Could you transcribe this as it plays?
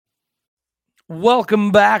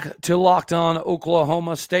Welcome back to Locked On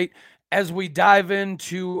Oklahoma State as we dive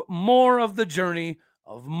into more of the journey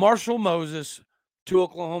of Marshall Moses to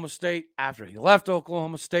Oklahoma State after he left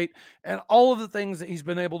Oklahoma State and all of the things that he's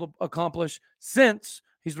been able to accomplish since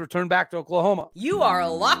he's returned back to Oklahoma. You are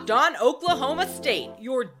Locked On Oklahoma State,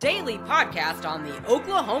 your daily podcast on the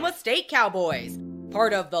Oklahoma State Cowboys,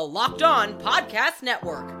 part of the Locked On Podcast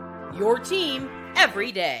Network, your team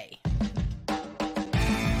every day.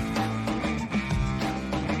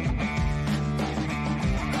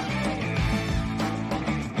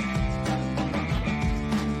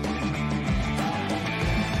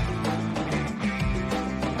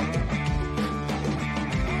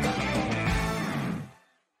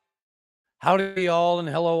 Howdy, y'all, and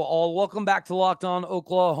hello, all. Welcome back to Locked On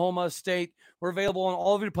Oklahoma State. We're available on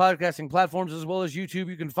all of your podcasting platforms as well as YouTube.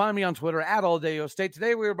 You can find me on Twitter at AllDayOState.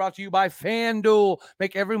 Today, we are brought to you by FanDuel.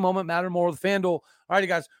 Make every moment matter more with FanDuel. All righty,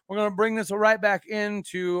 guys, we're going to bring this right back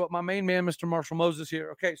into my main man, Mr. Marshall Moses here.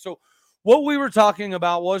 Okay, so what we were talking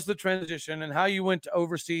about was the transition and how you went to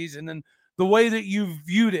overseas and then the way that you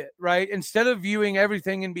viewed it, right? Instead of viewing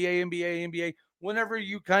everything NBA, whenever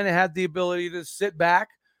you kind of had the ability to sit back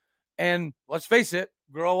and, let's face it,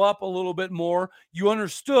 grow up a little bit more, you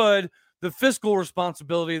understood the fiscal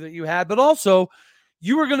responsibility that you had, but also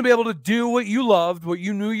you were going to be able to do what you loved, what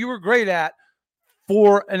you knew you were great at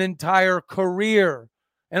for an entire career.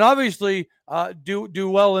 And obviously do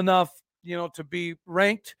well enough, to be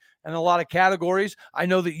ranked in a lot of categories. I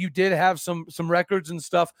know that you did have some records and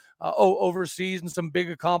stuff overseas and some big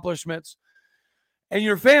accomplishments. And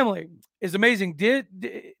your family is amazing. Did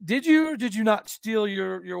you or did you not steal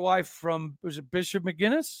your wife from, was it Bishop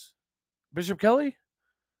McGinnis? Bishop Kelly?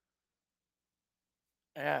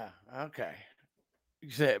 Yeah, okay. You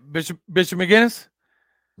said Bishop McGinnis?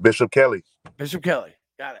 Bishop Kelly. Bishop Kelly.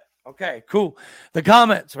 Got it. Okay, cool. The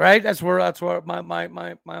comments, right? That's where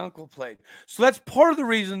my uncle played. So that's part of the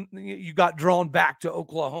reason you got drawn back to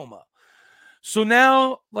Oklahoma. So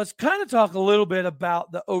now let's kind of talk a little bit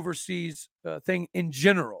about the overseas thing in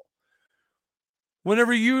general.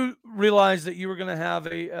 Whenever you realized that you were going to have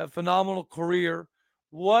a phenomenal career,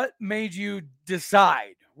 what made you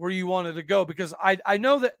decide where you wanted to go? Because I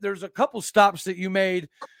know that there's a couple stops that you made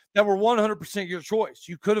that were 100% your choice.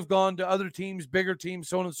 You could have gone to other teams, bigger teams,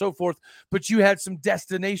 so on and so forth, but you had some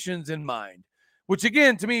destinations in mind, which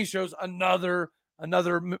again, to me, shows another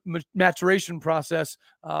maturation process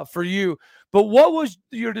for you. But what was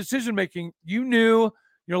your decision making? You knew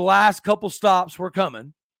your last couple stops were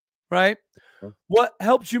coming, right? What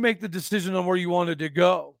helped you make the decision on where you wanted to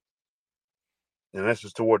go? And that's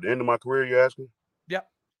just toward the end of my career, you asking? Yep.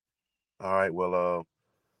 All right. Well,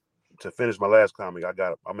 to finish my last comment,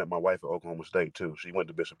 I met my wife at Oklahoma State too. She went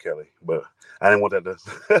to Bishop Kelly, but I didn't want that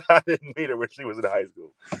to. I didn't meet her when she was in high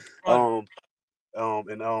school.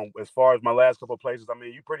 Right. As far as my last couple of places, I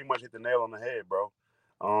mean, you pretty much hit the nail on the head, bro.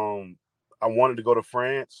 I wanted to go to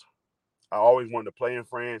France. I always wanted to play in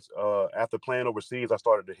France. After playing overseas, I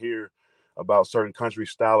started to hear about certain countries'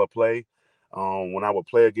 style of play. When I would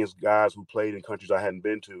play against guys who played in countries I hadn't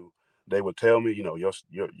been to, they would tell me,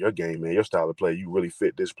 your game, man, your style of play, you really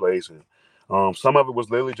fit this place. And some of it was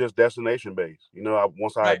literally just destination based.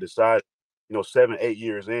 Once I had decided, 7-8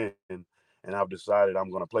 years in, and I've decided I'm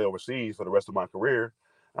going to play overseas for the rest of my career,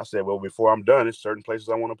 I said, well, before I'm done, it's certain places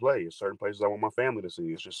I want to play. It's certain places I want my family to see.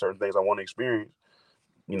 It's just certain things I want to experience,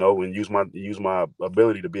 and use my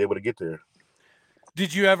ability to be able to get there.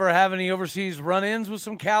 Did you ever have any overseas run-ins with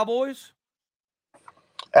some Cowboys?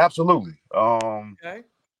 Absolutely. Okay.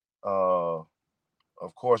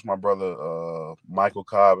 Of course, my brother, Michael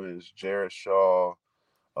Cobbins, Jared Shaw,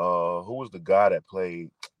 who was the guy that played?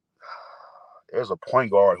 There's a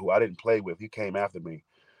point guard who I didn't play with. He came after me,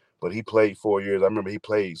 but he played 4 years. I remember he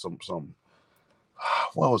played some.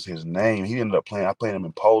 What was his name? He ended up playing. I played him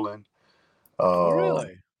in Poland.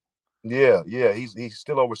 Really? Yeah. He's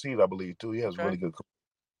still overseas, I believe, too. He has really good.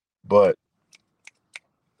 But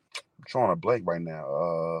I'm trying to blank right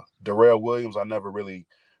now. Darrell Williams, I never really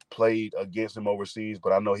played against him overseas,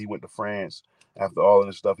 but I know he went to France after all of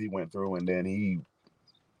the stuff he went through, and then he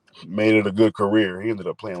made it a good career. He ended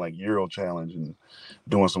up playing like Euro Challenge and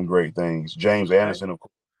doing some great things. James Anderson, of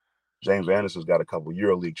course. James Anderson's got a couple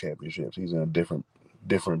EuroLeague championships. He's in a different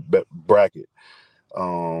bracket.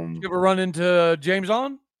 You ever run into James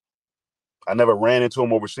on? I never ran into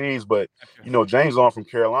him overseas, but James on from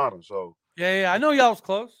Carolina, so yeah. I know y'all was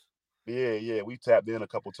close. Yeah, we tapped in a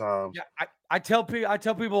couple times. Yeah, I tell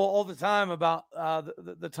people all the time about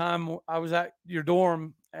the time I was at your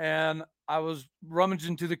dorm and I was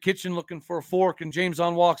rummaging through the kitchen looking for a fork, and James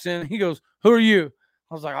on walks in. He goes, "Who are you?"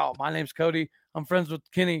 I was like, "Oh, my name's Cody. I'm friends with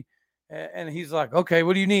Kenny." And he's like, okay,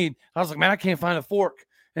 what do you need? I was like, man, I can't find a fork.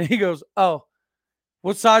 And he goes, oh,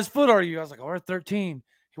 what size foot are you? I was like, oh, we're 13.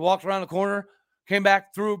 He walked around the corner, came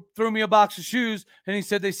back, threw me a box of shoes, and he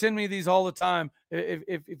said, they send me these all the time.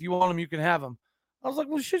 If you want them, you can have them. I was like,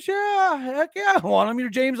 well, shit, yeah, heck yeah, I want them. You're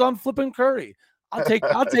James on flipping Curry. I'll take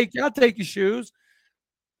your shoes.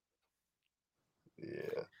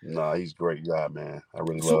 Yeah, no, he's a great guy, man. I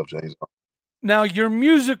really So love James. now your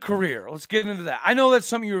music career, let's get into that. I know that's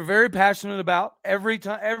something you were very passionate about every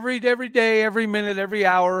time, every day, every minute, every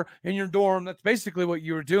hour in your dorm. That's basically what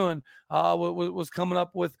you were doing. Was coming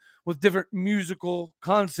up with different musical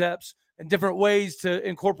concepts and different ways to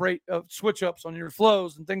incorporate switch ups on your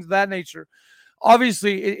flows and things of that nature.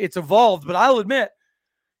 Obviously, it's evolved, but I'll admit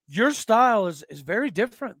your style is very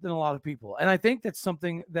different than a lot of people, and I think that's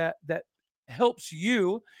something that helps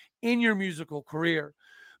you in your musical career.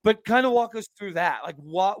 But kind of walk us through that. Like,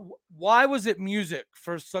 why was it music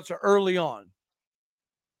for such a early on?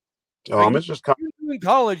 Like, It's just kind in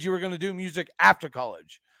college, you were going to do music after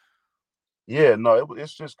college. yeah, no,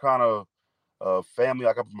 it's just kind of family.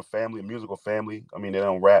 I come from a musical family. I mean, they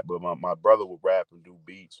don't rap, but my brother would rap and do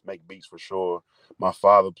beats, make beats for sure. My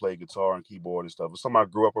father played guitar and keyboard and stuff. It's something I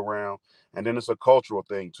grew up around. And then it's a cultural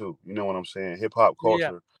thing too. You know what I'm saying? Hip hop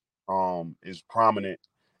Yeah, culture is prominent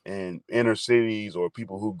in inner cities or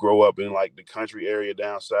people who grow up in like the country area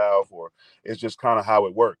down south, or it's just kind of how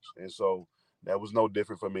it works. And so that was no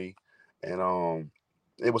different for me. And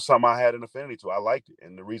it was something I had an affinity to. I liked it,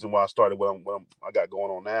 and the reason why I started I got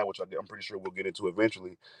going on now, which I'm pretty sure we'll get into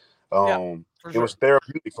eventually, yeah, for it was sure.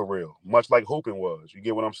 therapeutic for real, much like hooping was. You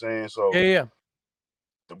get what I'm saying? So Yeah.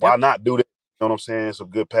 why Yep. not do that? You know what I'm saying? It's a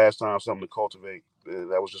good pastime, something to cultivate.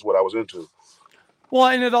 That was just what I was into. Well,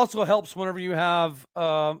 and it also helps whenever you have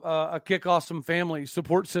a kick awesome family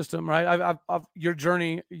support system, right? Your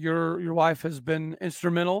journey, your wife has been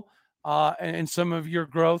instrumental in some of your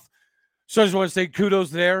growth. So I just want to say kudos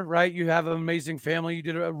there, right? You have an amazing family. You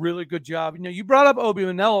did a really good job. You know, you brought up Obi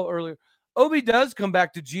Manello earlier. Obi does come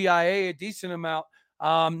back to GIA a decent amount.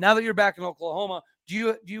 Now that you're back in Oklahoma,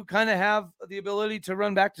 do you kind of have the ability to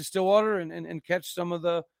run back to Stillwater and catch some of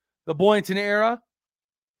the Boynton era?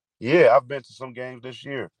 Yeah, I've been to some games this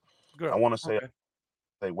year. I Good. want to Okay.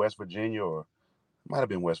 say West Virginia, or it might have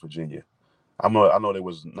been West Virginia. I know there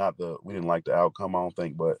was not we didn't like the outcome, I don't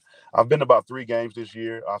think, but I've been to about 3 games this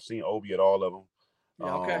year. I've seen Obi at all of them.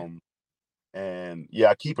 Yeah. Okay. And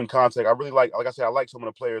yeah, I keep in contact. I really like I said, I like some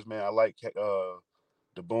of the players, man. I like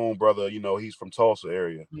the Boone brother. You know, he's from Tulsa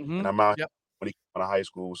area, Mm-hmm. and I'm out here Yep. when he came out of high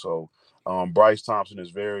school. So Bryce Thompson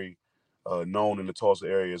is very known in the Tulsa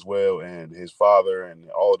area as well, and his father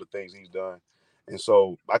and all of the things he's done. And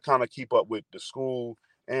so I kind of keep up with the school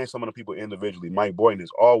and some of the people individually. Mike Boynton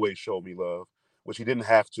has always showed me love, which he didn't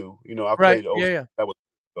have to. You know, I've Right. played Yeah. OC, Yeah. that was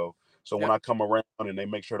so. So when Yep. I come around and they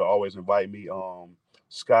make sure to always invite me,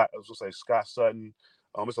 Scott, I was gonna say Scott Sutton.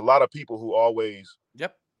 It's a lot of people who always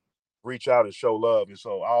Yep. reach out and show love, and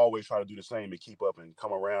so I always try to do the same and keep up and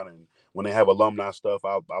come around. And when they have alumni stuff,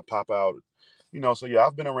 I'll pop out. You know, so yeah,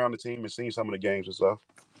 I've been around the team and seen some of the games and stuff.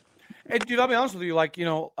 And dude, I'll be honest with you. Like,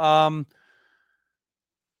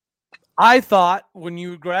 I thought when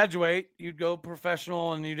you graduate, you'd go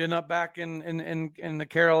professional and you'd end up back in the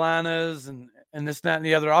Carolinas and this, that, and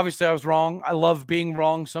the other. Obviously, I was wrong. I love being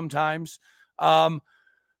wrong sometimes.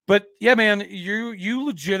 But yeah, man, you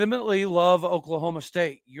legitimately love Oklahoma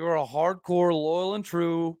State. You're a hardcore, loyal and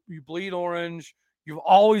true. You bleed orange. You've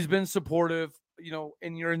always been supportive,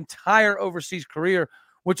 in your entire overseas career,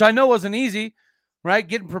 which I know wasn't easy, right?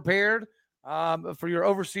 Getting prepared for your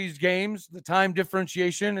overseas games, the time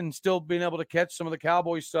differentiation, and still being able to catch some of the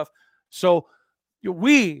Cowboys stuff. So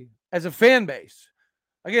we, as a fan base,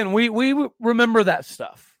 again, we remember that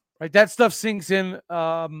stuff, right? That stuff sinks in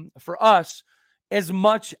for us as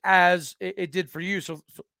much as it did for you. So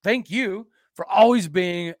thank you for always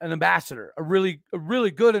being an ambassador, a really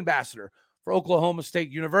good ambassador for Oklahoma State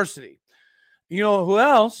University. You know who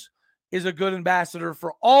else is a good ambassador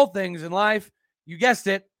for all things in life? You guessed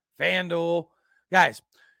it, FanDuel. Guys,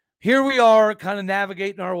 here we are kind of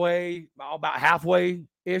navigating our way about halfway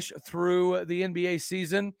ish through the NBA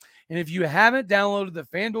season. And if you haven't downloaded the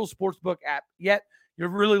FanDuel Sportsbook app yet, you're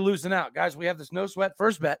really losing out. Guys, we have this no sweat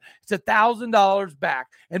first bet. It's $1,000 back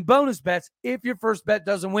and bonus bets if your first bet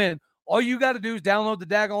doesn't win. All you got to do is download the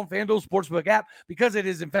daggone FanDuel Sportsbook app because it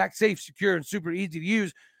is, in fact, safe, secure, and super easy to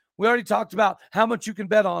use. We already talked about how much you can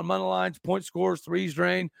bet on money lines, point scores, threes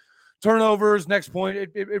drain, turnovers, next point.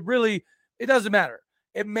 It really doesn't matter.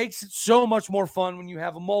 It makes it so much more fun when you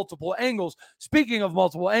have multiple angles. Speaking of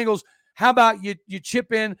multiple angles, how about you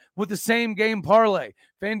chip in with the same game parlay?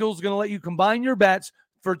 FanDuel's going to let you combine your bets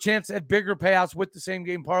for a chance at bigger payouts with the same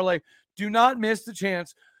game parlay. Do not miss the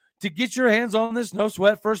chance to get your hands on this no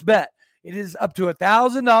sweat first bet. It is up to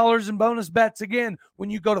 $1,000 in bonus bets again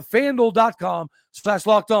when you go to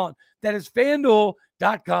FanDuel.com/locked on. That is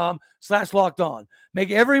FanDuel.com/locked on.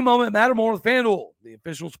 Make every moment matter more with FanDuel, the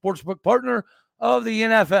official sportsbook partner of the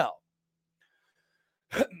NFL.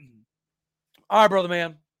 All right, brother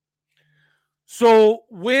man. So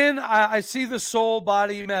when I see the soul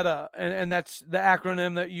body meta, and that's the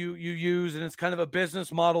acronym that you use, and it's kind of a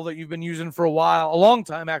business model that you've been using for a long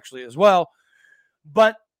time actually as well.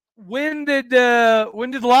 But when did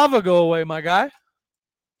lava go away, my guy?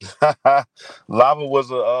 Lava was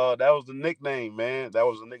that was the nickname, man. That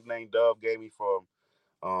was the nickname Dub gave me for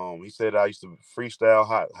he said I used to freestyle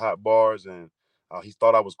hot bars, and he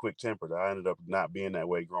thought I was quick tempered. I ended up not being that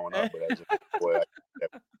way growing up, but as a boy,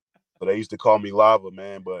 so they used to call me Lava,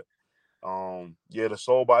 man. But yeah, the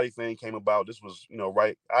soul body thing came about. This was,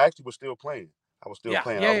 right. I actually was still playing. I was still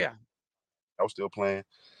playing. I was still playing,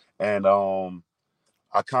 and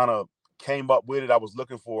I kind of came up with it. I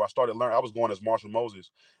started learning. I was going as Marshall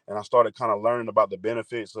Moses, and I started kind of learning about the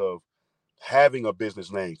benefits of having a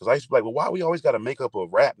business name, because I used to be like, well, why we always got to make up a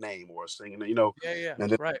rap name or a singing, And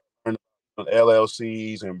then right.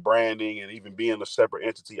 LLCs and branding, and even being a separate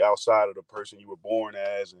entity outside of the person you were born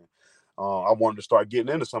as, and I wanted to start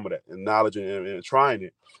getting into some of that and knowledge and trying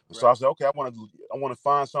it. Right. So I said, okay, I want to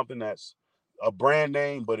find something that's a brand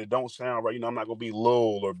name, but it don't sound right. I'm not gonna be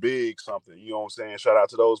Lil or Big something. You know what I'm saying? Shout out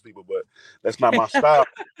to those people, but that's not my style.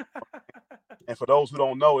 And for those who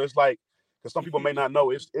don't know, it's like, because some people may not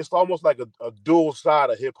know, it's almost like a dual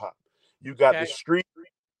side of hip hop. You got the street,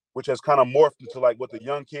 which has kind of morphed into like what the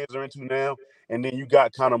young kids are into now, and then you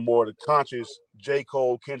got kind of more the conscious J.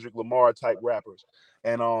 Cole, Kendrick Lamar type rappers.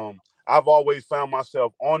 And I've always found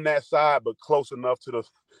myself on that side, but close enough to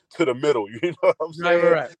the middle. You know what I'm saying?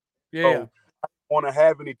 Right. Yeah. So, I don't want to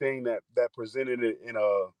have anything that presented it in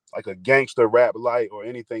a gangster rap light or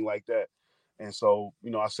anything like that. And so,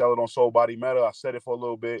 I sell it on Soul Body Meta. I said it for a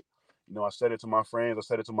little bit. I said it to my friends. I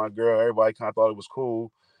said it to my girl. Everybody kind of thought it was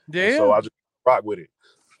cool. Yeah. And so I just rock with it.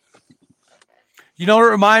 You know what it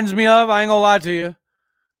reminds me of? I ain't gonna lie to you. It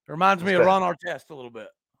reminds me of Ron Artest a little bit.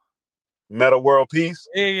 Meta World Peace.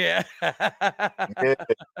 Yeah. Yeah.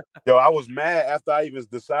 Yo, I was mad after I even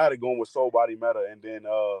decided going with Soul Body Meta, and then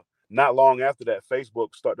not long after that,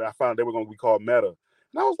 Facebook started. I found they were going to be called Meta,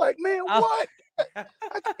 and I was like, man, what? I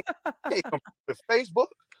can't compete with Facebook,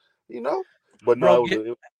 But no,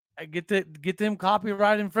 bro, get them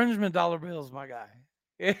copyright infringement dollar bills, my guy.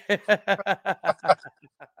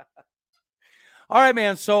 All right,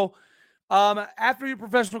 man. So after your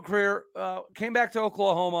professional career, came back to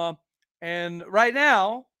Oklahoma, and right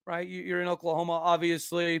now, right, you're in Oklahoma,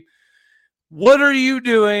 obviously. What are you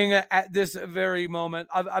doing at this very moment?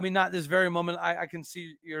 I mean, not this very moment. I can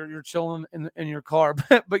see you're chilling in your car,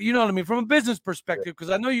 but you know what I mean? From a business perspective, because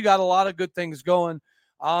I know you got a lot of good things going.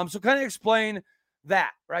 So kind of explain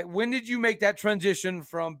that, right? When did you make that transition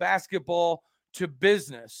from basketball to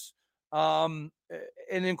business and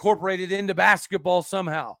incorporate it into basketball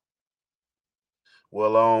somehow?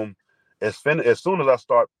 Well, as soon as I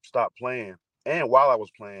stopped playing, and while I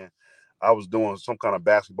was playing, I was doing some kind of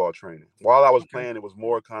basketball training. While I was playing, it was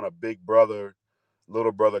more kind of big brother,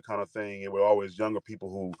 little brother kind of thing. It were always younger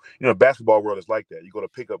people who, basketball world is like that. You go to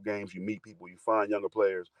pickup games, you meet people, you find younger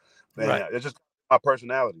players. And right. It's just my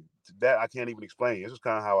personality. That I can't even explain. It's just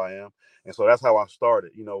kind of how I am. And so that's how I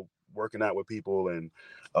started, working out with people. And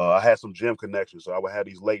I had some gym connections. So I would have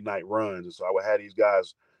these late night runs. And so I would have these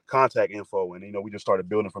guys' contact info. And, we just started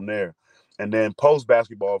building from there. And then post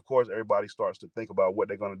basketball, of course, everybody starts to think about what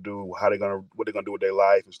they're going to do, what they're going to do with their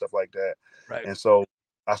life and stuff like that. Right. And so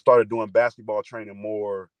I started doing basketball training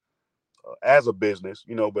more as a business,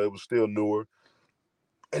 but it was still newer.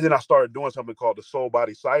 And then I started doing something called the Soul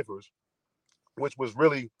Body Ciphers, which was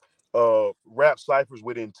really rap ciphers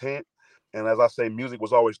with intent. And as I say, music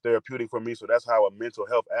was always therapeutic for me. So that's how a mental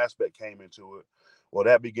health aspect came into it. Well,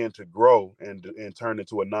 that began to grow and turn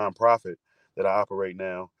into a nonprofit that I operate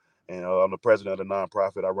now. And I'm the president of the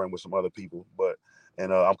nonprofit. I run with some other people,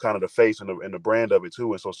 and I'm kind of the face and the brand of it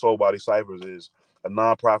too. And so Soul Body Ciphers is a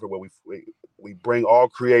nonprofit where we bring all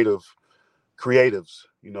creatives,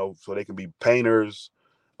 so they can be painters,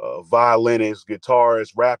 violinists,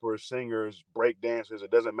 guitarists, rappers, singers, break dancers.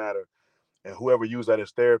 It doesn't matter. And whoever use that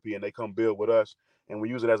as therapy, and they come build with us, and we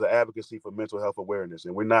use it as an advocacy for mental health awareness.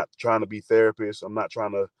 And we're not trying to be therapists. I'm not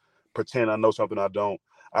trying to pretend I know something I don't.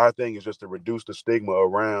 Our thing is just to reduce the stigma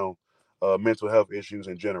around mental health issues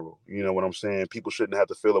in general. You know what I'm saying? People shouldn't have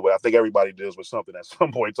to feel it way. I think everybody deals with something at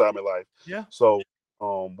some point in time in life. Yeah. So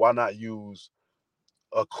why not use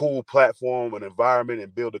a cool platform, an environment,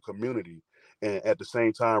 and build a community, and at the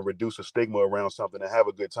same time reduce a stigma around something and have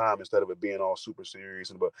a good time instead of it being all super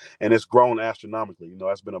serious. And it's grown astronomically. You know,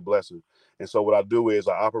 that's been a blessing. And so what I do is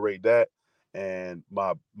I operate that, and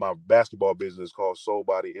my basketball business is called Soul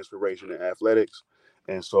Body Inspiration and Athletics.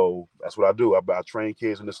 And so that's what I do. I train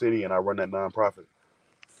kids in the city, and I run that nonprofit.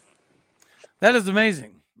 That is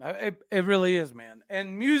amazing. It really is, man.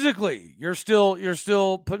 And musically, you're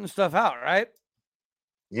still putting stuff out, right?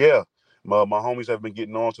 Yeah, my homies have been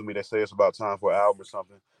getting on to me. They say it's about time for an album or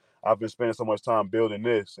something. I've been spending so much time building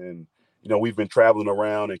this, and we've been traveling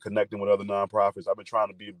around and connecting with other nonprofits. I've been trying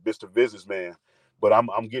to be Mr. Businessman, but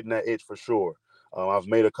I'm getting that itch for sure. I've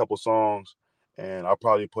made a couple songs, and I'll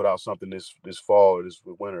probably put out something this fall or this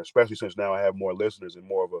winter, especially since now I have more listeners and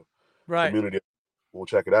more of a community. We'll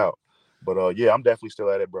check it out. But yeah, I'm definitely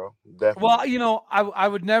still at it, bro. Definitely. Well, I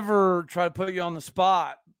would never try to put you on the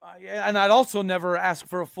spot, and I'd also never ask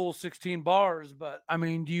for a full 16 bars. But I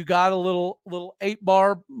mean, do you got a little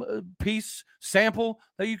 8-bar piece sample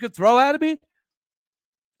that you could throw at me?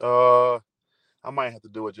 I might have to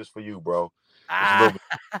do it just for you, bro. My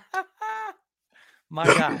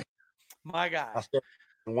guy, my guy. I said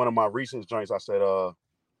in one of my recent joints, I said,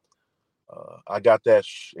 I got that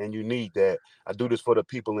and you need that. I do this for the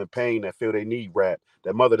people in pain that feel they need rap.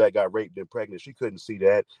 That mother that got raped and pregnant, she couldn't see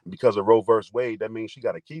that. And because of Roe versus Wade, that means she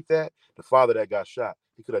got to keep that. The father that got shot,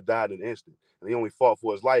 he could have died in an instant. And he only fought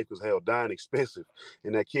for his life because, hell, dying expensive.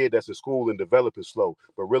 And that kid that's in school and developing slow,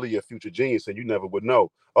 but really a future genius and you never would know.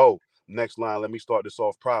 Oh, next line, let me start this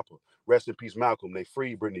off proper. Rest in peace, Malcolm. They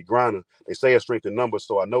freed Brittany Griner. They say a strength in numbers,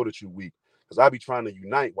 so I know that you weak. Because I be trying to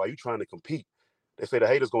unite while you trying to compete. They say the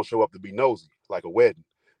haters gonna show up to be nosy, like a wedding.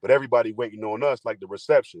 But everybody waiting on us like the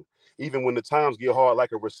reception. Even when the times get hard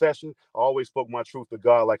like a recession, I always spoke my truth to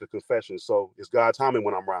God like a confession. So it's God timing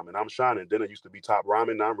when I'm rhyming. I'm shining. Then it used to be top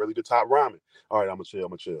rhyming. Now I'm really the top rhyming. All right, I'm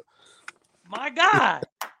gonna chill. My guy.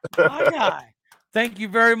 My guy. Thank you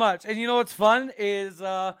very much. And you know what's fun is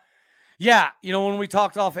when we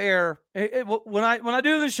talked off air, when I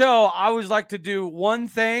do the show, I always like to do one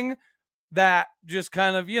thing that just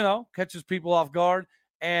kind of, catches people off guard.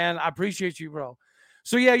 And I appreciate you, bro.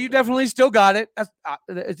 So, yeah, you definitely still got it.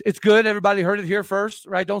 It's good. Everybody heard it here first,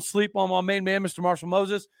 right? Don't sleep on my main man, Mr. Marshall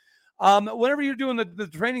Moses. Whenever you're doing the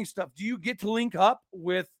training stuff, do you get to link up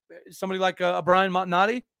with somebody like a Brian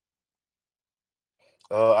Montanati?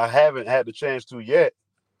 I haven't had the chance to yet.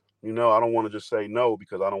 I don't want to just say no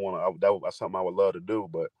because I don't want to. That's something I would love to do,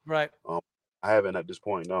 but right. I haven't at this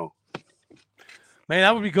point, no. Man,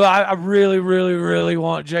 that would be cool. I really, really, really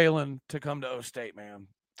want Jalen to come to O State, man.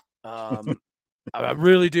 I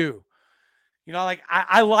really do.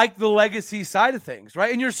 I like the legacy side of things,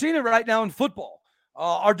 right? And you're seeing it right now in football.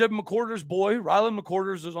 R.W. McCorder's boy, Rylan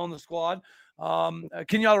McCorders, is on the squad.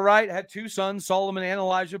 Kenyatta Wright had 2 sons, Solomon and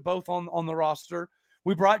Elijah, both on the roster.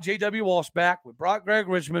 We brought J.W. Walsh back. We brought Greg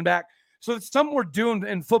Richmond back. So it's something we're doing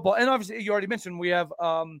in football. And obviously, you already mentioned we have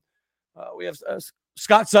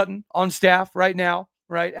Scott Sutton on staff right now,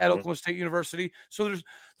 right, at Oklahoma State University. So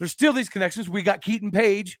there's still these connections. We got Keaton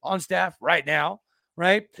Page on staff right now,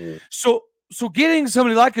 right? So getting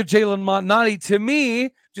somebody like a Jalen Montanati to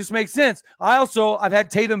me just makes sense. I've had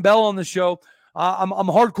Tatum Bell on the show. I'm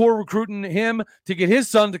hardcore recruiting him to get his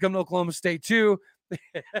son to come to Oklahoma State too.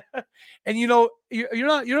 And you're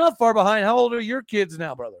not far behind. How old are your kids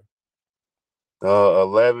now, brother?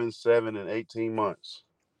 11, 7, and 18 months.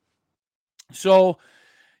 So,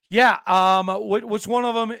 yeah. Which one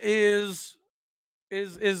of them is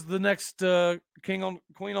the next queen on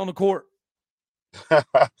the court?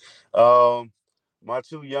 My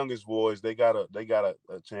 2 youngest boys, they got a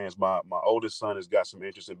chance. My oldest son has got some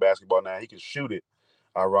interest in basketball now. He can shoot it,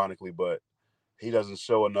 ironically, but he doesn't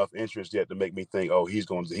show enough interest yet to make me think, oh, he's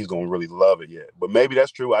going to really love it yet. But maybe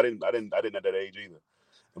that's true. I didn't at that age either.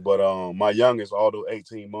 But my youngest, although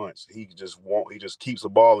 18 months, he just keeps the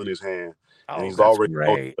ball in his hand, and he's already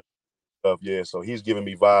great. Stuff. Yeah, so he's giving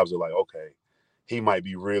me vibes of like, okay, he might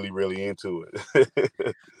be really, really into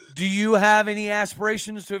it. Do you have any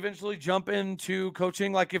aspirations to eventually jump into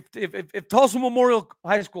coaching? Like if Tulsa Memorial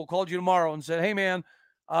High School called you tomorrow and said, "Hey, man,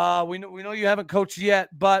 we know you haven't coached yet,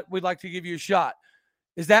 but we'd like to give you a shot."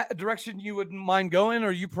 Is that a direction you wouldn't mind going, or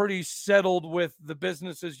are you pretty settled with the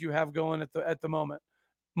businesses you have going at the moment?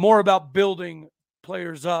 More about building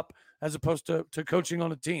players up as opposed to coaching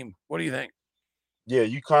on a team. What do you think? Yeah,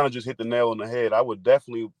 you kind of just hit the nail on the head. I would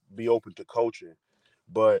definitely be open to coaching,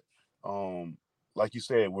 but like you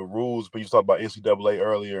said, with rules, but you talked about NCAA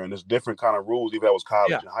earlier, and there's different kind of rules, even if that was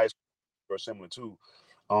college and high school or similar too.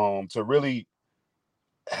 To really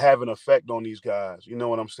have an effect on these guys. You know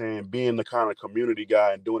what I'm saying? Being the kind of community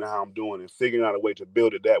guy and doing it how I'm doing and figuring out a way to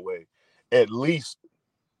build it that way. At least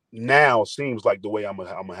now seems like the way I'm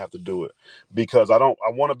gonna have to do it, because I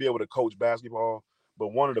want to be able to coach basketball.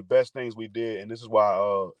 But one of the best things we did, and this is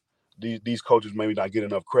why these coaches maybe not get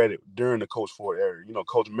enough credit during the Coach Ford era. You know,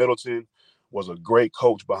 Coach Middleton was a great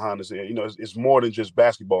coach behind this. You know, it's more than just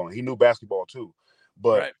basketball, and he knew basketball too.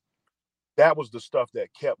 But Right. that was the stuff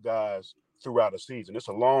that kept guys throughout the season. It's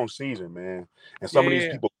a long season, man, and some of these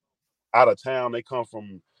Yeah. people out of town, they come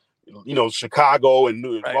from, you know, Chicago and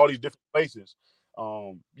Right. all these different places.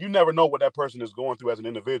 You never know what that person is going through as an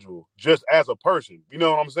individual, just as a person. You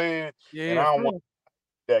know what I'm saying? And Yeah. I don't want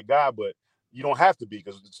that guy, but you don't have to be,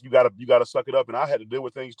 because you gotta suck it up. And I had to deal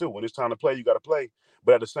with things too. When it's time to play, you got to play.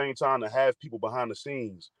 But at the same time, to have people behind the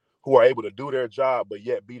scenes who are able to do their job, but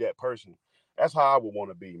yet be that person. That's how I would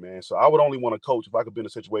want to be, man. So I would only want to coach if I could be in a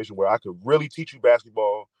situation where I could really teach you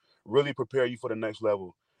basketball, really prepare you for the next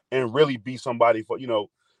level, and really be somebody for, you know,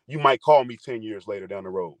 you might call me 10 years later down the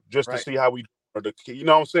road just to Right. see how we, you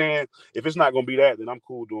know what I'm saying? If it's not going to be that, then I'm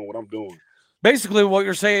cool doing what I'm doing. Basically, what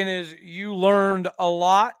you're saying is you learned a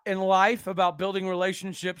lot in life about building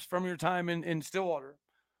relationships from your time in Stillwater,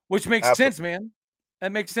 which makes Absolutely. sense, man.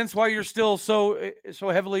 That makes sense why you're still so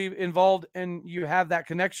heavily involved and you have that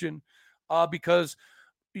connection, because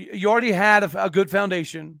you already had a good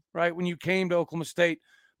foundation, right, when you came to Oklahoma State.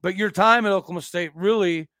 But your time at Oklahoma State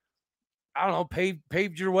really, I don't know,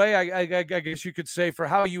 paved your way, I guess you could say, for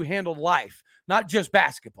how you handled life, not just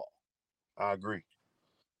basketball. I agree.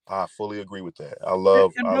 I fully agree with that. I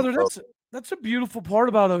Brother, love. that's a beautiful part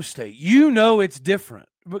about O State. You know it's different.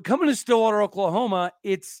 But coming to Stillwater, Oklahoma,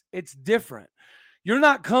 it's different. You're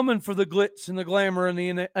not coming for the glitz and the glamour and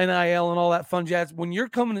the NIL and all that fun jazz. When you're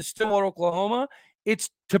coming to Stillwater, Oklahoma, it's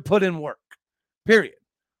to put in work. Period.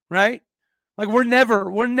 Right? Like we're never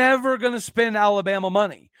going to spend Alabama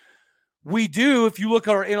money. We do, if you look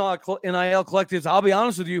at our NIL collectives, I'll be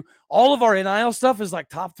honest with you, all of our NIL stuff is like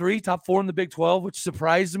top 3, top 4 in the Big 12, which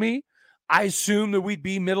surprised me. I assumed that we'd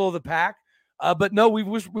be middle of the pack. But no,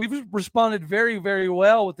 we've responded very, very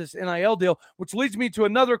well with this NIL deal, which leads me to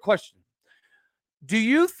another question. Do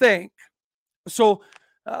you think so?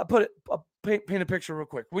 Paint a picture real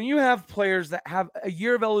quick. When you have players that have a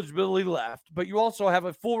year of eligibility left, but you also have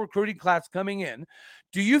a full recruiting class coming in,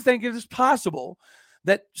 do you think it is possible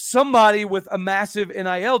that somebody with a massive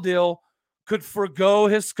NIL deal could forego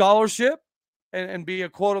his scholarship and be a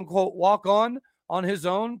quote unquote walk on his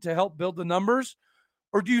own to help build the numbers?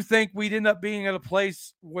 Or do you think we'd end up being at a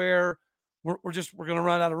place where we're going to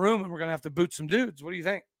run out of room and we're going to have to boot some dudes? What do you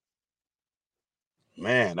think?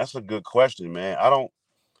 Man, that's a good question, man. I don't.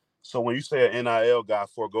 So when you say an NIL guy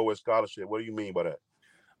forego his scholarship, what do you mean by that?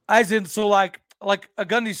 As in, so like a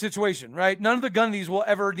Gundy situation, right? None of the Gundys will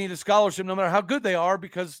ever need a scholarship, no matter how good they are,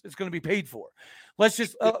 because it's going to be paid for. Let's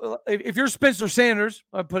just, if you're Spencer Sanders,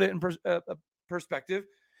 I put it in perspective.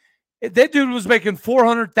 That dude was making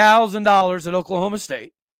 $400,000 at Oklahoma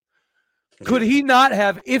State. Could he not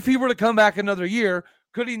have, if he were to come back another year,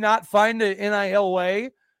 could he not find an NIL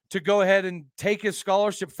way to go ahead and take his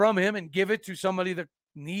scholarship from him and give it to somebody that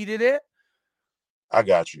needed it? I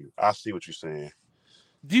got you. I see what you're saying.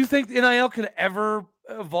 Do you think the NIL could ever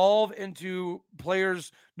evolve into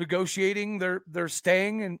players negotiating their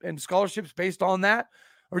staying and scholarships based on that?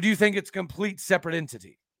 Or do you think it's a complete separate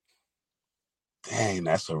entity? Dang,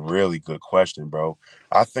 that's a really good question, bro.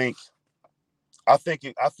 I think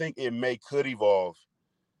it could evolve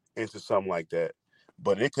into something like that,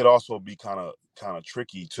 but it could also be kind of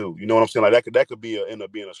tricky too. You know what I'm saying? Like that could be end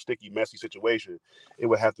up being a sticky, messy situation. It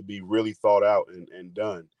would have to be really thought out and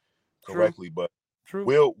done correctly. True. But True.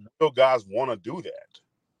 will guys want to do that?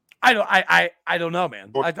 I don't know,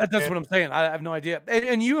 man. That's what I'm saying. I have no idea.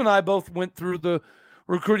 And you and I both went through the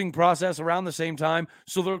recruiting process around the same time.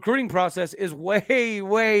 So the recruiting process is way,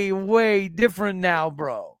 way, way different now,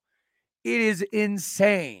 bro. It is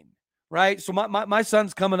insane, right? So my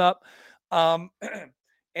son's coming up. And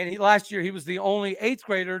last year he was the only 8th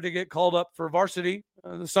grader to get called up for varsity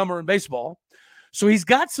the summer in baseball. So he's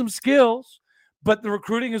got some skills, but the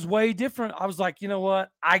recruiting is way different. I was like, you know what?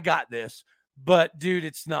 I got this. But dude,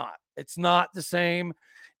 it's not. It's not the same.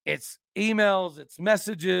 It's emails, it's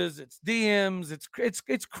messages, it's DMs.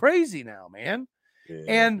 It's crazy now, man. Yeah.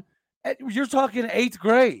 And you're talking 8th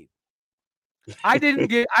grade. I didn't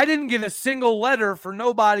get a single letter for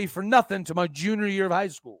nobody for nothing to my junior year of high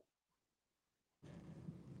school.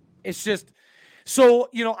 It's just so,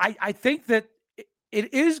 you know, I think that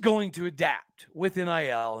it is going to adapt with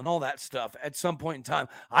NIL and all that stuff at some point in time.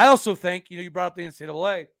 I also think, you know, you brought up the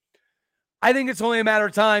NCAA. I think it's only a matter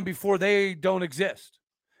of time before they don't exist.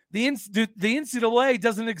 The NCAA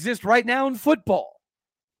doesn't exist right now in football.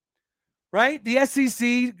 Right? The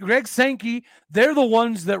SEC, Greg Sankey, they're the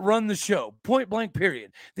ones that run the show, point blank,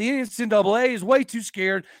 period. The NCAA is way too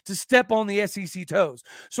scared to step on the SEC toes.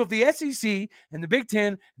 So if the SEC and the Big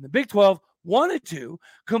Ten and the Big 12 wanted to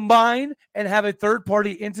combine and have a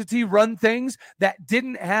third-party entity run things that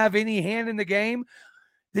didn't have any hand in the game,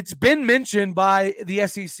 it's been mentioned by the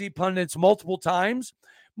SEC pundits multiple times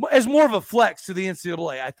as more of a flex to the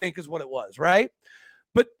NCAA, I think is what it was, right?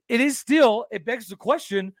 But it begs the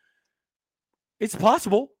question, it's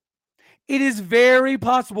possible. It is very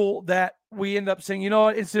possible that we end up saying, you know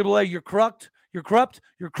what, NCAA, you're corrupt, you're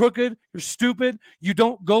crooked, you're stupid, you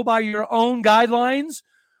don't go by your own guidelines.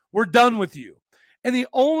 We're done with you. And the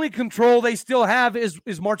only control they still have is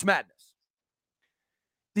March Madness.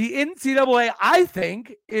 The NCAA, I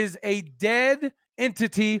think, is a dead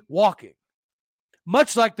entity walking,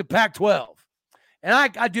 much like the Pac-12. And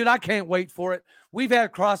I can't wait for it. We've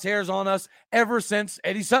had crosshairs on us ever since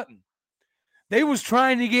Eddie Sutton. They was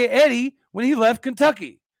trying to get Eddie when he left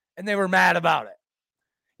Kentucky, and they were mad about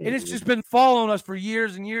it. And it's just been following us for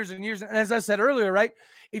years and years and years. And as I said earlier, right,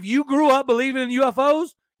 if you grew up believing in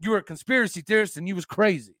UFOs, you were a conspiracy theorist and you was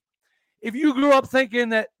crazy. If you grew up thinking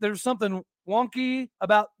that there's something wonky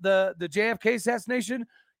about the JFK assassination,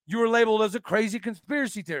 you were labeled as a crazy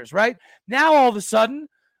conspiracy theorist, right? Now, all of a sudden,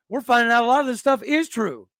 we're finding out a lot of this stuff is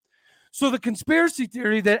true. So the conspiracy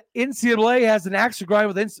theory that NCAA has an axe to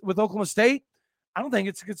grind with Oklahoma State, I don't think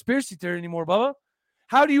it's a conspiracy theory anymore, Bubba.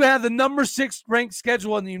 How do you have the number 6 ranked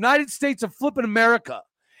schedule in the United States of flipping America,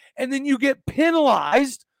 and then you get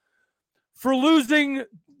penalized for losing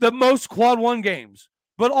the most quad 1 games?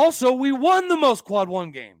 But also, we won the most quad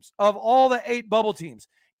 1 games of all the 8 bubble teams.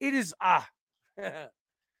 It is, I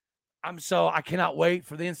cannot wait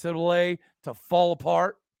for the NCAA to fall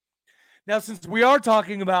apart. Now, since we are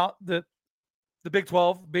talking about the Big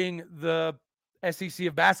 12 being the SEC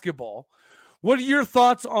of basketball, what are your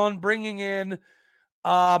thoughts on bringing in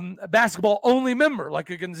a basketball-only member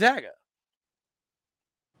like a Gonzaga?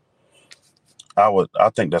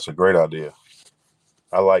 I think that's a great idea.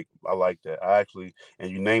 I like that.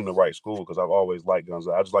 And you named the right school, because I've always liked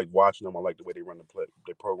Gonzaga. I just like watching them. I like the way they run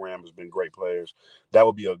the program. Has been great players. That's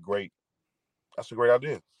a great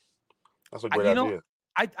idea. That's a great idea.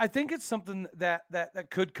 I think it's something that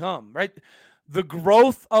could come, right? The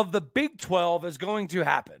growth of the Big 12 is going to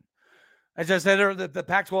happen. As I said earlier, the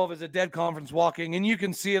Pac-12 is a dead conference walking, and you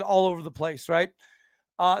can see it all over the place, right?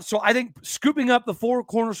 So I think scooping up the 4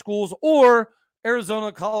 corner schools, or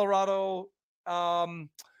Arizona, Colorado,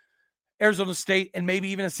 Arizona State, and maybe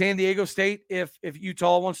even a San Diego State, if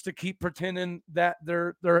Utah wants to keep pretending that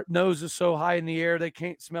their nose is so high in the air they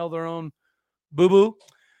can't smell their own boo-boo.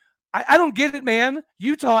 I don't get it, man.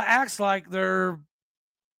 Utah acts like they're,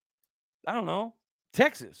 I don't know,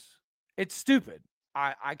 Texas. It's stupid.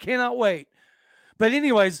 I cannot wait. But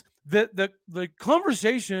anyways, the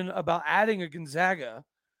conversation about adding a Gonzaga,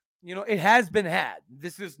 it has been had.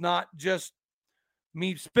 This is not just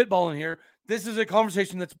me spitballing here. This is a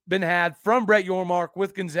conversation that's been had from Brett Yormark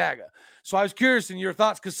with Gonzaga. So I was curious in your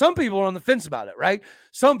thoughts, because some people are on the fence about it, right?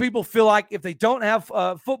 Some people feel like if they don't have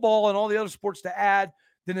football and all the other sports to add,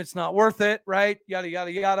 then it's not worth it, right? Yada,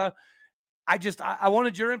 yada, yada. I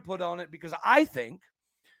wanted your input on it, because I think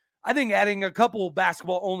adding a couple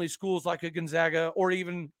basketball-only schools like a Gonzaga, or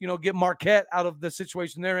even, get Marquette out of the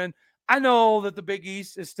situation they're in. I know that the Big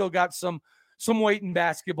East has still got some weight in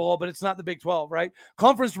basketball, but it's not the Big 12, right?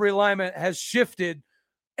 Conference realignment has shifted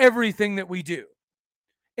everything that we do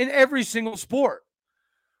in every single sport,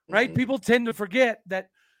 right? Mm-hmm. People tend to forget that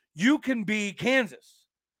you can be Kansas.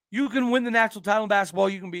 You can win the national title in basketball.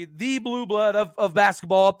 You can be the blue blood of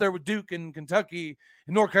basketball up there with Duke and Kentucky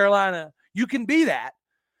and North Carolina. You can be that,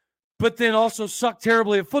 but then also suck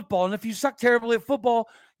terribly at football. And if you suck terribly at football,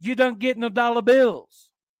 you don't get no dollar bills.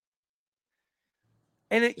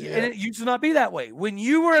 And it used to not be that way. When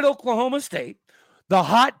you were at Oklahoma State, the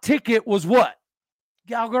hot ticket was what?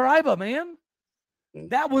 Galgaraiba, man.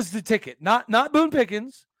 That was the ticket. Not Boone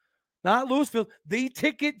Pickens, not Louisville. The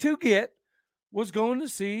ticket to get was going to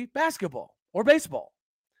see basketball or baseball.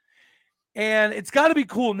 And it's got to be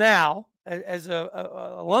cool now, as a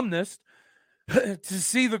alumnus, to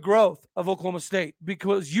see the growth of Oklahoma State,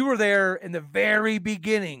 because you were there in the very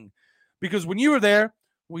beginning. Because when you were there,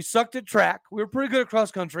 we sucked at track. We were pretty good at cross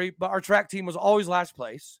country, but our track team was always last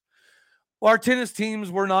place. Our tennis teams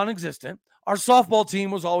were non-existent. Our softball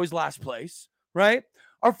team was always last place, right?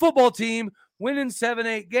 Our football team winning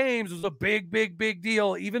 7-8 games was a big, big, big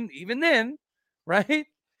deal, even then, right?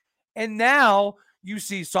 And now You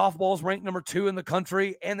see softball's ranked number 2 in the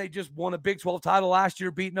country, and they just won a Big 12 title last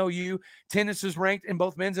year, beating OU. Tennis is ranked in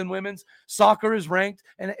both men's and women's. Soccer is ranked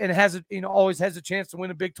and has always has a chance to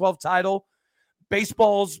win a Big 12 title.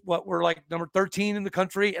 Baseball's we're like number 13 in the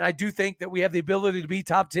country, and I do think that we have the ability to be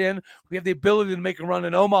top 10. We have the ability to make a run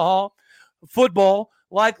in Omaha. Football,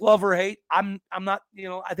 like love or hate, I'm not,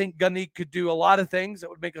 I think Gundy could do a lot of things that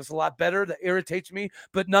would make us a lot better. That irritates me,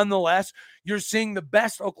 but nonetheless, you're seeing the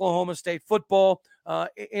best Oklahoma State football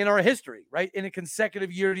in our history, right? In a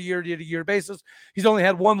consecutive year-to-year basis. He's only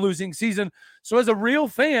had one losing season. So as a real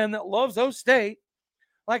fan that loves O State,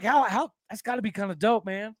 like how that's got to be kind of dope,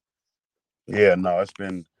 man. Yeah, no, it's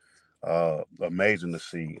been amazing to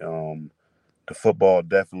see. The football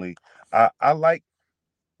definitely. I like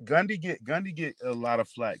Gundy get a lot of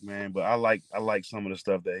flack, man, but I like some of the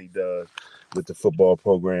stuff that he does with the football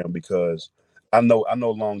program because I know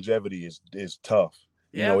longevity is tough.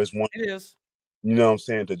 Yeah, it's one. It is. You know what I'm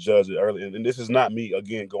saying, to judge it early. And this is not me,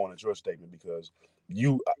 again, going at your statement because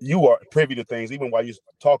you are privy to things. Even while you're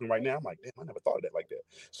talking right now, I'm like, damn, I never thought of that like that.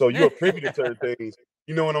 So you're privy to certain things.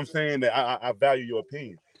 You know what I'm saying? That I value your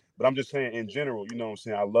opinion. But I'm just saying in general, you know what I'm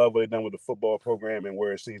saying? I love what they've done with the football program and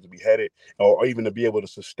where it seems to be headed, or even to be able to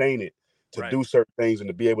sustain it, to do certain things and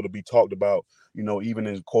to be able to be talked about, even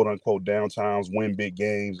in quote unquote downtimes, win big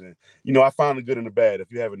games. And, I find the good and the bad.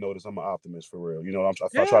 If you haven't noticed, I'm an optimist for real. I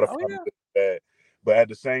try to find the good and the bad. But at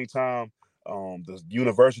the same time, the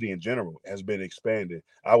university in general has been expanded.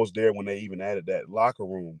 I was there when they even added that locker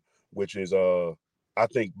room, which is I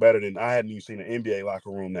think better than I hadn't even seen an NBA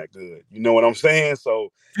locker room that good. You know what I'm saying? So,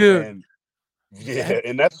 dude, and yeah,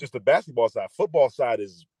 and that's just the basketball side. Football side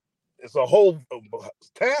it's a whole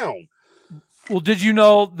town. Well, did you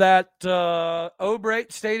know that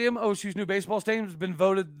O'Brate Stadium, OSU's new baseball stadium, has been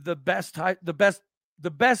voted the best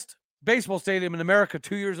baseball stadium in America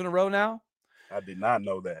 2 years in a row now? I did not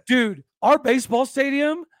know that. Dude, our baseball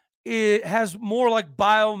stadium, it has more like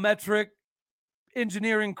biometric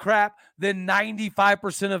engineering crap than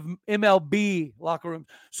 95% of MLB locker rooms.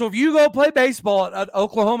 So if you go play baseball at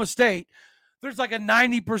Oklahoma State, there's like a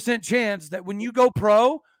 90% chance that when you go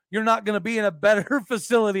pro, you're not going to be in a better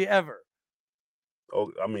facility ever.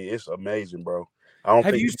 Oh, I mean, it's amazing, bro. I don't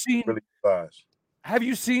think Have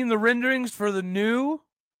you seen the renderings for the new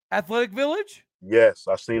Athletic Village? Yes,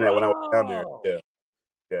 I seen that when I was down there.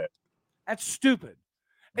 Yeah. That's stupid.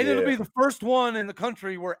 And it'll be the first one in the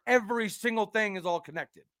country where every single thing is all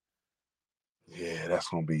connected. Yeah, that's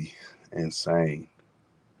going to be insane.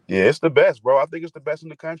 Yeah, it's the best, bro. I think it's the best in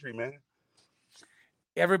the country, man.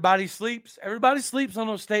 Everybody sleeps. Everybody sleeps on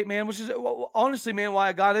O State, man, which is honestly, man, why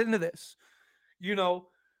I got into this.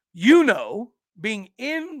 Being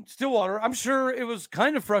in Stillwater, I'm sure it was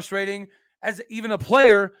kind of frustrating as even a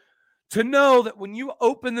player to know that when you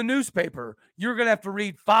open the newspaper, you're going to have to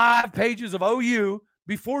read 5 pages of OU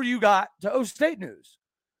before you got to O State news.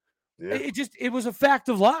 Yeah. It was a fact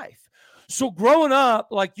of life. So growing up,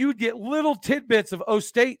 like you'd get little tidbits of O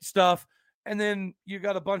State stuff, and then you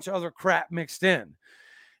got a bunch of other crap mixed in.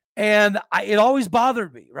 And it always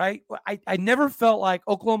bothered me, right? I never felt like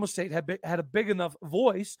Oklahoma State had a big enough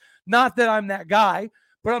voice. Not that I'm that guy,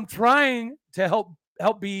 but I'm trying to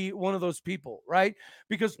help be one of those people, right?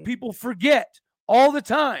 Because people forget all the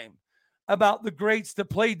time about the greats that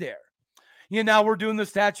played there. Now we're doing the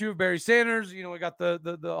statue of Barry Sanders. We got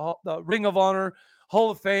the Ring of Honor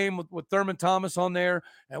Hall of Fame with Thurman Thomas on there,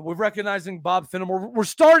 and we're recognizing Bob Finnemore. We're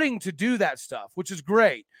starting to do that stuff, which is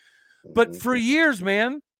great. But for years,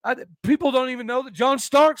 man, people don't even know that John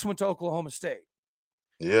Starks went to Oklahoma State.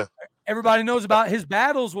 Yeah. Everybody knows about his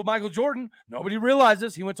battles with Michael Jordan. Nobody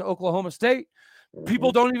realizes he went to Oklahoma State.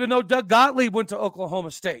 People don't even know Doug Gottlieb went to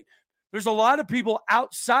Oklahoma State. There's a lot of people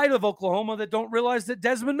outside of Oklahoma that don't realize that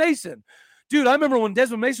Desmond Mason. Dude, I remember when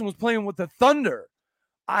Desmond Mason was playing with the Thunder,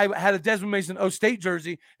 I had a Desmond Mason O State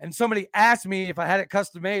jersey, and somebody asked me if I had it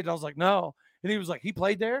custom made, and I was like, no. And he was like, he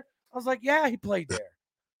played there? I was like, yeah, he played there.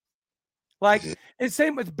 Like, it's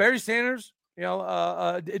same with Barry Sanders,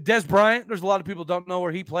 Des Bryant. There's a lot of people don't know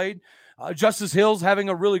where he played. Justice Hill's having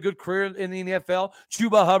a really good career in the NFL.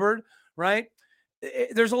 Chuba Hubbard, right?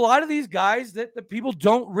 There's a lot of these guys that people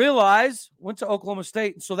don't realize went to Oklahoma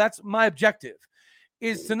State. And so that's my objective,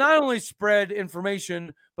 is to not only spread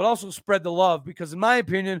information, but also spread the love. Because in my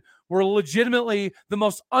opinion, we're legitimately the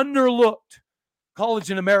most underlooked college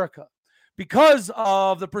in America because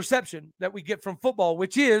of the perception that we get from football,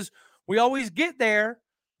 which is we always get there,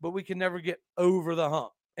 but we can never get over the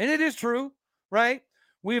hump. And it is true, right?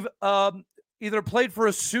 We've either played for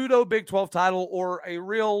a pseudo Big 12 title or a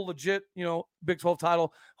real legit, Big 12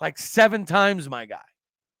 title like 7 times, my guy.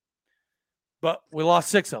 But we lost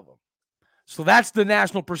 6 of them. So that's the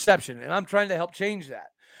national perception, and I'm trying to help change that.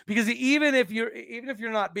 Because even if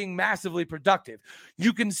you're not being massively productive,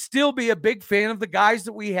 you can still be a big fan of the guys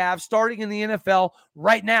that we have starting in the NFL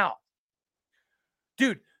right now.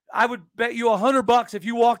 Dude, I would bet you $100 if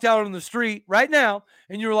you walked out on the street right now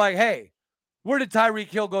and you were like, "Hey, where did Tyreek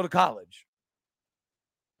Hill go to college?"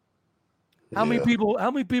 How many people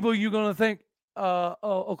are you going to think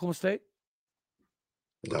Oklahoma State?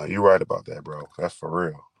 No, you're right about that, bro. That's for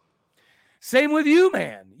real. Same with you,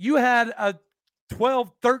 man. You had a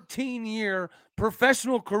 12, 13-year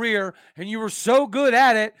professional career, and you were so good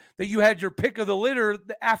at it that you had your pick of the litter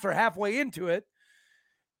after halfway into it.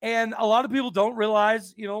 And a lot of people don't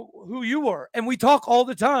realize, who you were. And we talk all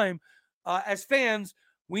the time as fans,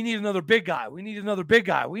 we need another big guy. We need another big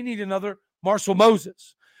guy. We need another Marshall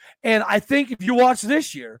Moses. And I think if you watch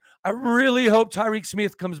this year, I really hope Tyreek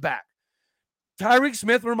Smith comes back. Tyreek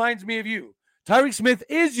Smith reminds me of you. Tyreek Smith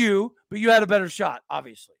is you, but you had a better shot,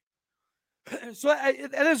 obviously. So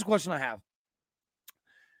that is a question I have.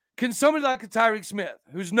 Can somebody like a Tyreek Smith,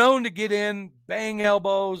 who's known to get in, bang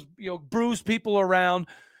elbows, bruise people around,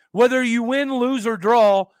 whether you win, lose, or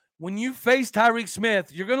draw, when you face Tyreek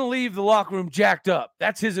Smith, you're going to leave the locker room jacked up.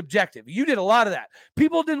 That's his objective. You did a lot of that.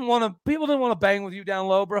 People didn't want to bang with you down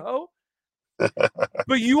low, bro.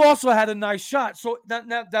 But you also had a nice shot. So now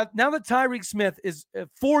that Tyreek Smith is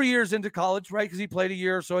 4 years into college, right? Because he played a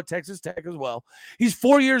year or so at Texas Tech as well. He's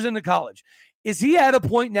 4 years into college. Is he at a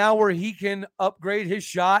point now where he can upgrade his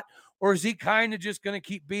shot, or is he kind of just going to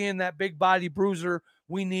keep being that big body bruiser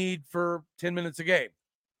we need for 10 minutes a game?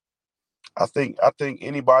 I think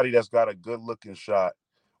anybody that's got a good looking shot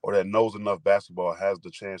or that knows enough basketball has the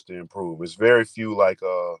chance to improve. It's very few, like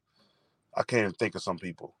I can't even think of some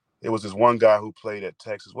people. It was this one guy who played at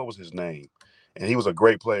Texas. What was his name? And he was a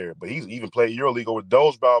great player, but he's even played EuroLeague over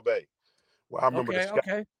Doge Balbay. Well, I remember the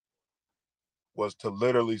scout was to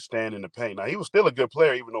literally stand in the paint. Now, he was still a good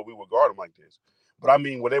player, even though we would guard him like this. But I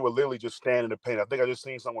mean, where they would literally just stand in the paint. I think I just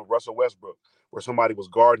seen something with Russell Westbrook where somebody was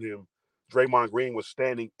guarding him. Draymond Green was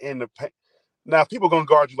standing in the paint. Now, if people are going to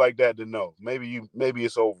guard you like that, then no. Maybe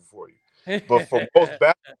it's over for you. But for most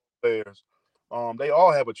basketball players, they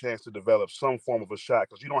all have a chance to develop some form of a shot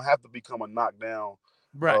because you don't have to become a knockdown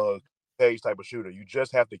page type of shooter. You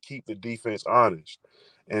just have to keep the defense honest.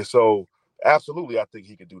 And so, absolutely, I think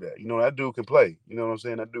he could do that. That dude can play. You know what I'm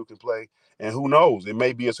saying? That dude can play. And who knows? It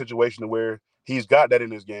may be a situation where he's got that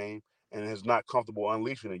in his game and is not comfortable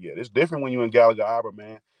unleashing it yet. It's different when you're in Gallagher-Iba,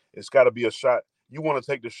 man. It's got to be a shot. You want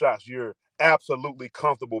to take the shots you're absolutely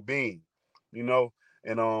comfortable being,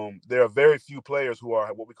 And there are very few players who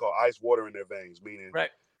are what we call ice water in their veins, meaning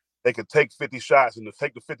they can take 50 shots and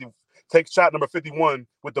take shot number 51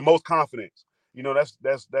 with the most confidence.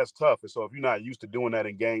 That's tough. And so if you're not used to doing that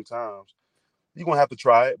in game times, you're gonna have to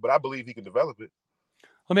try it. But I believe he can develop it.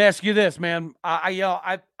 Let me ask you this, man.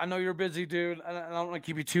 I know you're a busy dude, and I don't want to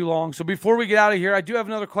keep you too long. So before we get out of here, I do have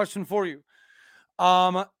another question for you.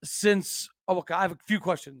 I have a few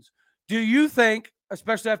questions. Do you think,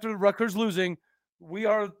 especially after the Rutgers losing, we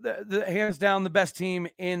are the hands down the best team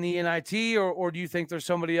in the NIT, or do you think there's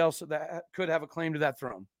somebody else that could have a claim to that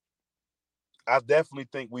throne? I definitely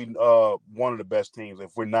think we one of the best teams,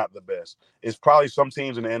 if we're not the best. It's probably some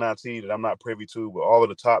teams in the NIT that I'm not privy to, but all of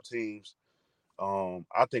the top teams,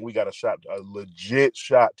 I think we got a legit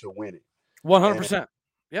shot to win it. 100%.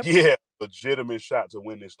 Yep. Yeah, legitimate shot to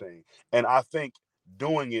win this thing. And I think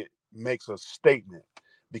doing it makes a statement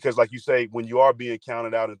because, like you say, when you are being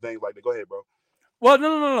counted out and things like that. Go ahead, bro. Well,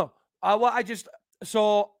 no.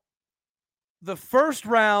 So the first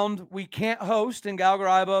round we can't host in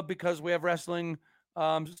Gallagher-Iba because we have wrestling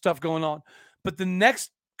stuff going on. But the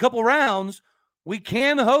next couple rounds we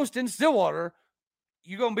can host in Stillwater.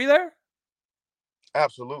 You gonna be there?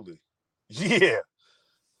 Absolutely. Yeah.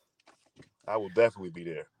 I will definitely be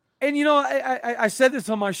there. And I said this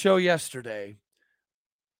on my show yesterday.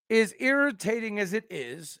 As irritating as it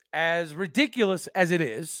is, as ridiculous as it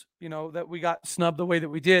is, that we got snubbed the way that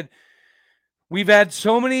we did. We've had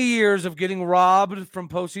so many years of getting robbed from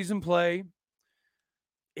postseason play.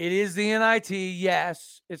 It is the NIT.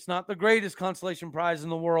 Yes, it's not the greatest consolation prize in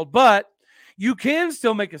the world, but you can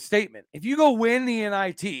still make a statement. If you go win the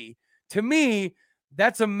NIT, to me,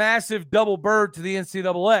 that's a massive double bird to the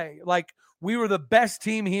NCAA. Like, we were the best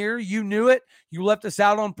team here. You knew it. You left us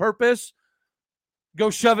out on purpose. Go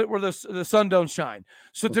shove it where the sun don't shine.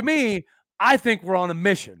 So to me, I think we're on a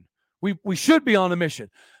mission. We should be on a mission.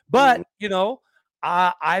 But,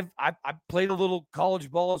 I've played a little college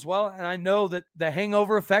ball as well, and I know that the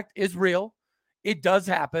hangover effect is real. It does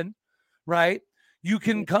happen, right? You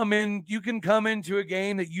can come into a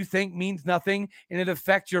game that you think means nothing and it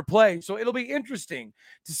affects your play. So it'll be interesting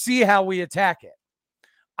to see how we attack it.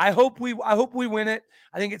 I hope we win it.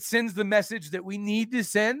 I think it sends the message that we need to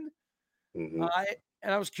send. Mm-hmm.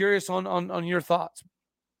 And I was curious on your thoughts.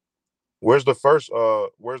 Where's the first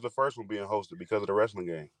one being hosted because of the wrestling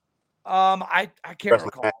game? I can't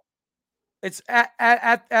recall. Match. It's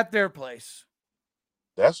at their place.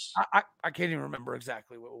 That's I can't even remember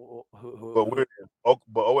exactly who. But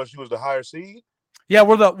OSU was the higher seed. Yeah,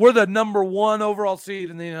 we're the number 1 overall seed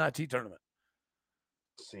in the NIT tournament.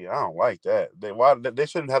 See, I don't like that. They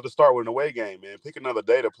shouldn't have to start with an away game, man. Pick another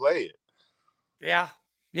day to play it. Yeah.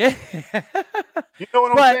 You know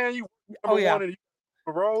what I'm saying? You number 1 and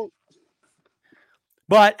the road.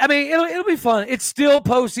 But I mean, it'll be fun. It's still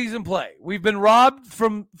postseason play. We've been robbed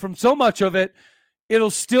from so much of it.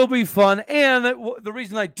 It'll still be fun. And the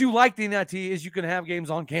reason I do like the NIT is you can have games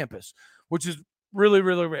on campus, which is really,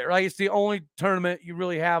 really rare, right? It's the only tournament you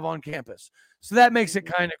really have on campus. So that makes it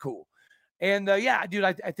kind of cool. And yeah, dude,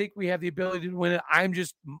 I think we have the ability to win it. I'm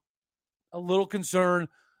just a little concerned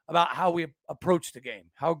about how we approach the game,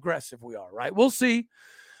 how aggressive we are, right? We'll see.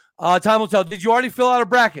 Time will tell. Did you already fill out a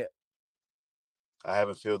bracket? I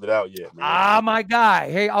haven't filled it out yet, man. My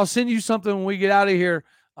guy. Hey, I'll send you something when we get out of here.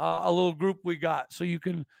 A little group we got, so you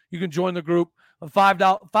can join the group. A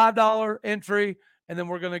 $5 entry, and then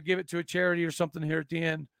we're gonna give it to a charity or something here at the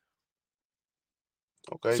end.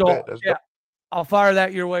 Okay, so yeah, dope. I'll fire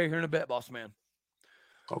that your way here in a bit, boss man.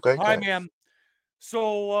 Okay, all right, man.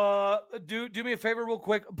 So do me a favor real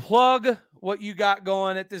quick. Plug what you got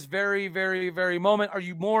going at this very, very, very moment. Are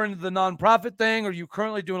you more into the nonprofit thing? Are you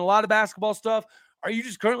currently doing a lot of basketball stuff? Are you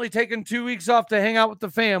just currently taking 2 weeks off to hang out with the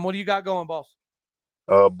fam? What do you got going, boss?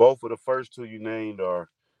 Both of the first two you named are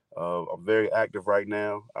very active right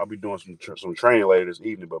now. I'll be doing some training later this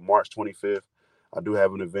evening, but March 25th, I do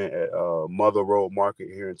have an event at Mother Road Market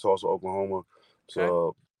here in Tulsa, Oklahoma. It's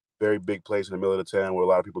a very big place in the middle of the town where a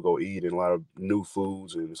lot of people go eat and a lot of new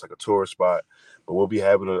foods, and it's like a tourist spot. But we'll be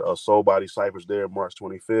having a Soul Body Cyphers there March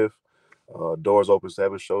 25th. Doors open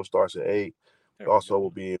 7, show starts at 8. Also, we'll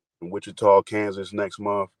be in Wichita, Kansas next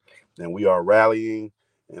month, and we are rallying.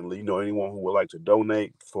 And anyone who would like to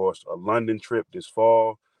donate for a London trip this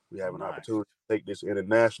fall, we have an opportunity to take this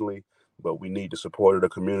internationally, but we need the support of the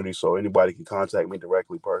community. So anybody can contact me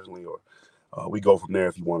directly, personally, or we go from there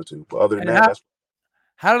if you wanted to. But other than that, that's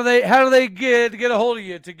how do they get a hold of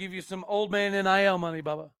you to give you some old man NIL money,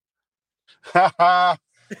 Bubba?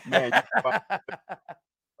 Man,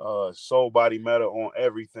 Soul Body Meta on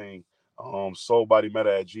everything.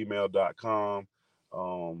 soulbodymeta@gmail.com.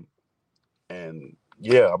 And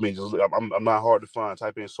yeah, I mean, I'm not hard to find.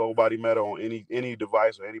 Type in Soul Body Meta on any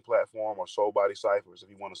device or any platform, or Soul Body Cyphers if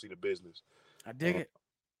you want to see the business. I dig it.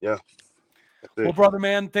 Yeah. Well, brother,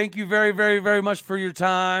 man, thank you very, very, very much for your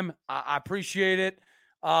time. I appreciate it.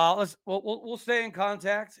 We'll stay in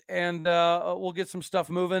contact, and we'll get some stuff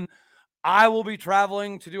moving. I will be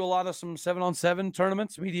traveling to do a lot of some 7-on-7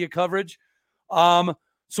 tournaments, media coverage. So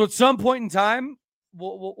at some point in time,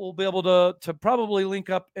 we'll be able to probably link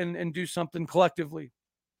up and do something collectively.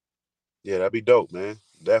 Yeah, that'd be dope, man.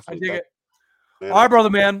 Definitely. I dig it. Man. All right,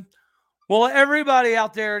 brother, man. Well, everybody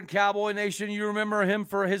out there in Cowboy Nation, you remember him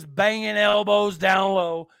for his banging elbows down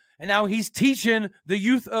low. And now he's teaching the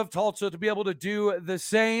youth of Tulsa to be able to do the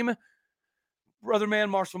same. Brother man,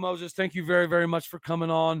 Marshall Moses, thank you very, very much for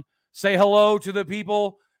coming on. Say hello to the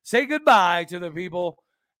people. Say goodbye to the people.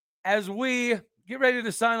 As we get ready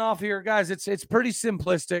to sign off here, guys, it's pretty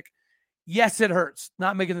simplistic. Yes, it hurts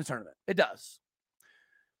not making the tournament. It does.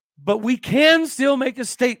 But we can still make a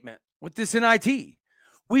statement with this NIT.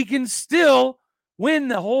 We can still win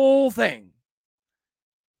the whole thing.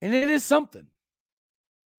 And it is something.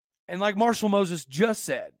 And like Marshall Moses just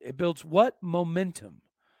said, it builds what? Momentum.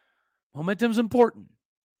 Momentum's important.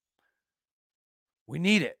 We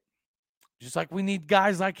need it. Just like we need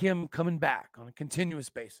guys like him coming back on a continuous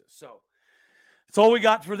basis. So that's all we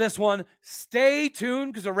got for this one. Stay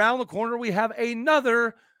tuned, because around the corner we have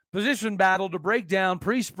another position battle to break down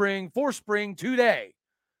pre-spring, for spring today.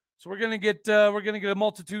 So we're gonna get a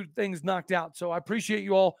multitude of things knocked out. So I appreciate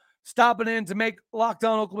you all stopping in to make Locked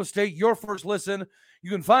On Oklahoma State your first listen. You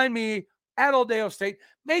can find me at Aldeo State.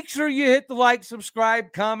 Make sure you hit the like,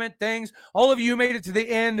 subscribe, comment things. All of you made it to the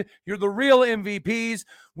end. You're the real MVPs.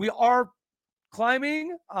 We are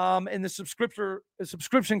climbing in the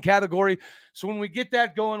subscription category. So when we get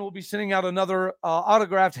that going, we'll be sending out another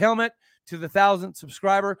autographed helmet to the 1,000th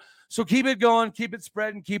subscriber. So keep it going, keep it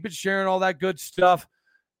spreading, keep it sharing, all that good stuff.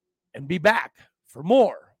 And be back for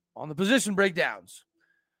more on the position breakdowns.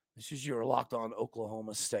 This is your Locked On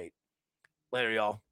Oklahoma State. Later, y'all.